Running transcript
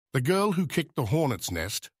The Girl Who Kicked the Hornet's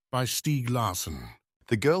Nest by Stieg Larsson.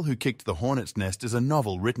 The Girl Who Kicked the Hornet's Nest is a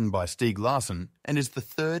novel written by Stieg Larsson and is the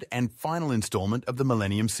third and final installment of the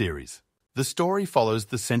Millennium series. The story follows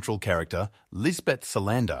the central character, Lisbeth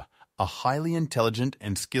Salander, a highly intelligent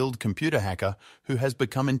and skilled computer hacker who has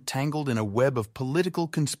become entangled in a web of political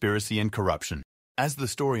conspiracy and corruption. As the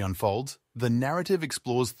story unfolds, the narrative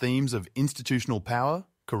explores themes of institutional power,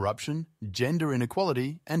 corruption, gender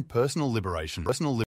inequality, and personal liberation.